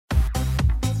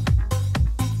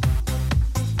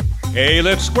Hey,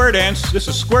 let's square dance. This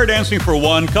is square dancing for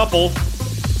one couple,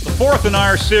 the fourth in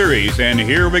our series, and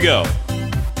here we go.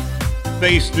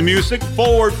 Face the music,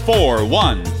 forward 4,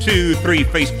 1, 2, 3,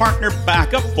 face partner,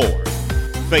 back up 4.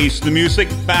 Face the music,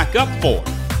 back up 4.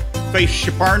 Face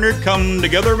your partner, come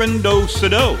together and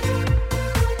do-sa-do.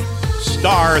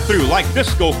 Star through like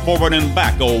this, go forward and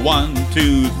back, go 1,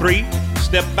 2, 3,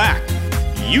 step back.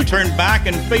 You turn back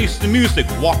and face the music,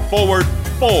 walk forward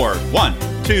 4, 1,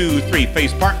 2, 3,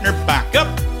 face partner, back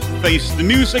up. Face the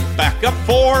music, back up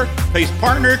 4, face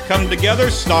partner, come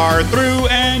together, star through,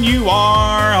 and you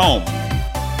are home.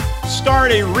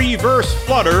 Start a reverse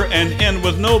flutter and end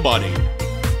with nobody.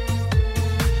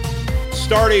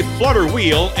 Start a flutter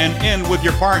wheel and end with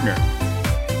your partner.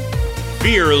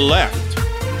 Veer left.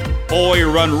 Boy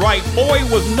run right. Boy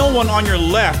with no one on your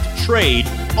left, trade.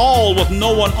 All with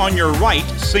no one on your right,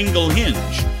 single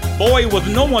hinge. Boy with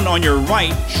no one on your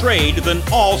right, trade, then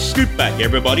all scoot back.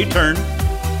 Everybody turn.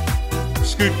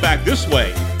 Scoot back this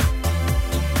way.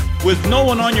 With no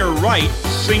one on your right,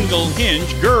 single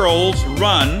hinge. Girls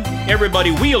run. Everybody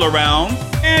wheel around,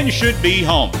 and you should be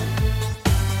home.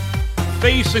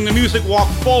 Facing the music, walk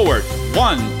forward.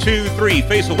 1, 2, 3.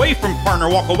 Face away from partner,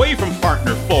 walk away from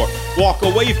partner 4. Walk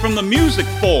away from the music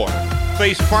 4.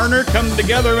 Face partner, come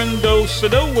together and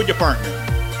do-sa-do with your partner.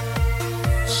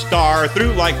 Star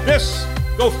through like this.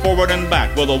 Go forward and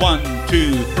back with a 1,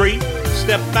 2, 3.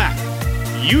 Step back.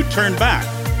 You turn back.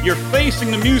 You're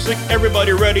facing the music.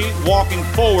 Everybody ready? Walking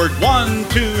forward. 1,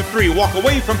 2, 3. Walk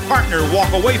away from partner.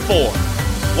 Walk away 4.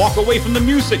 Walk away from the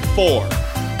music 4.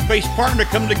 Face partner,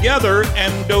 come together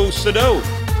and do-sa-do.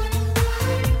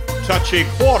 Touch a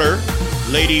quarter.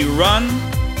 Lady run.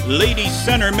 Lady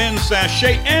center, men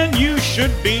sashay, and you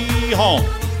should be home.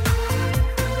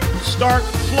 Start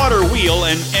flutter wheel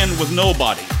and end with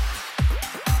nobody.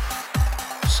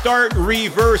 Start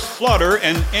reverse flutter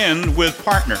and end with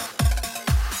partner.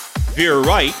 Veer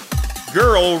right.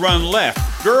 Girl run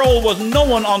left. Girl with no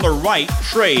one on the right,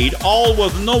 trade. All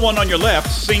with no one on your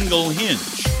left, single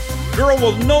hinge. Girl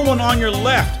with no one on your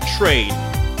left, trade.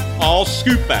 All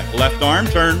scoot back. Left arm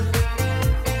turn.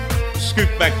 Scoot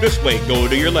back this way, go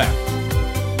to your left.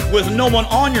 With no one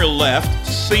on your left,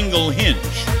 single hinge.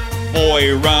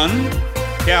 Boy run,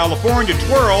 California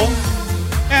twirl,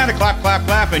 and a clap, clap,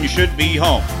 clap, and you should be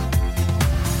home.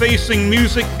 Facing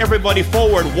music, everybody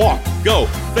forward, walk, go.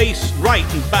 Face right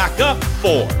and back up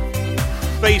 4.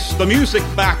 Face the music,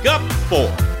 back up 4.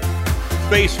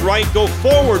 Face right, go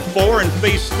forward 4 and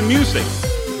face the music.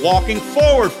 Walking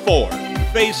forward 4.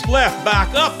 Face left,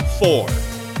 back up 4.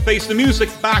 Face the music,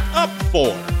 back up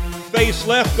 4. Face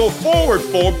left, go forward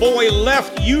 4. Boy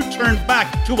left, you turn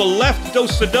back to a left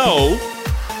do-sa-do.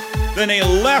 Then a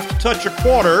left touch a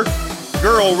quarter.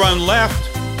 Girl run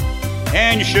left,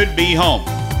 and you should be home.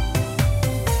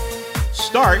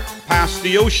 Start past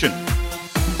the ocean.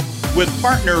 With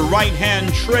partner right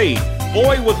hand trade.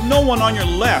 Boy with no one on your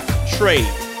left, trade.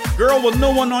 Girl with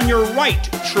no one on your right,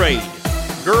 trade.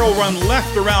 Girl run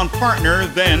left around partner,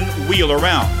 then wheel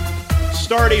around.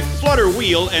 Start a flutter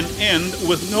wheel and end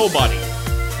with nobody.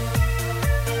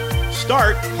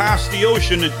 Start past the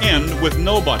ocean and end with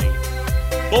nobody.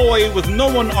 Boy with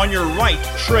no one on your right,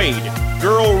 trade.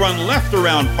 Girl run left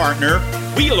around partner,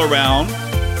 wheel around,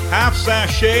 half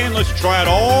sashay, and let's try it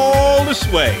all this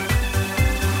way.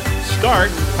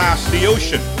 Start past the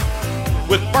ocean.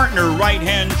 With partner right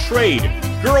hand trade.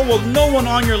 Girl with no one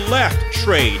on your left,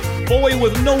 trade. Boy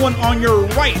with no one on your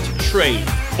right, trade.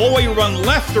 Boy run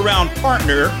left around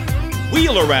partner,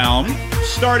 wheel around,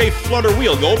 start a flutter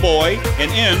wheel, go boy, and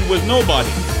end with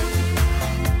nobody.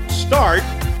 Start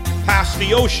past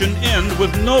the ocean, end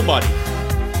with nobody.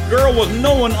 Girl with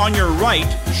no one on your right,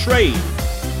 trade.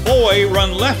 Boy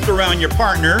run left around your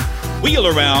partner, wheel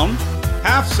around,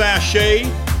 half sashay,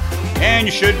 and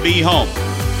you should be home.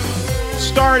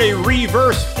 Start a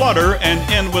reverse flutter and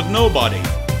end with nobody.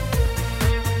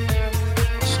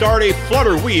 Start a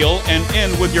flutter wheel and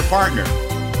end with your partner.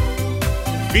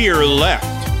 Veer left.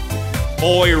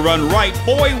 Boy run right.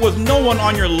 Boy with no one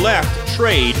on your left,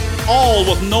 trade. All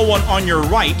with no one on your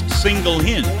right, single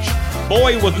hinge.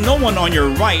 Boy with no one on your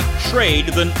right, trade,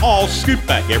 then all scoot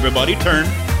back. Everybody turn.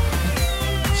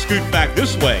 Scoot back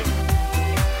this way.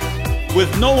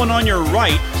 With no one on your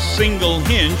right, single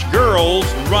hinge.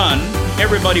 Girls run.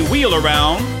 Everybody wheel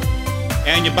around.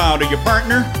 And you bow to your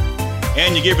partner.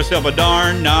 And you give yourself a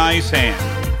darn nice hand.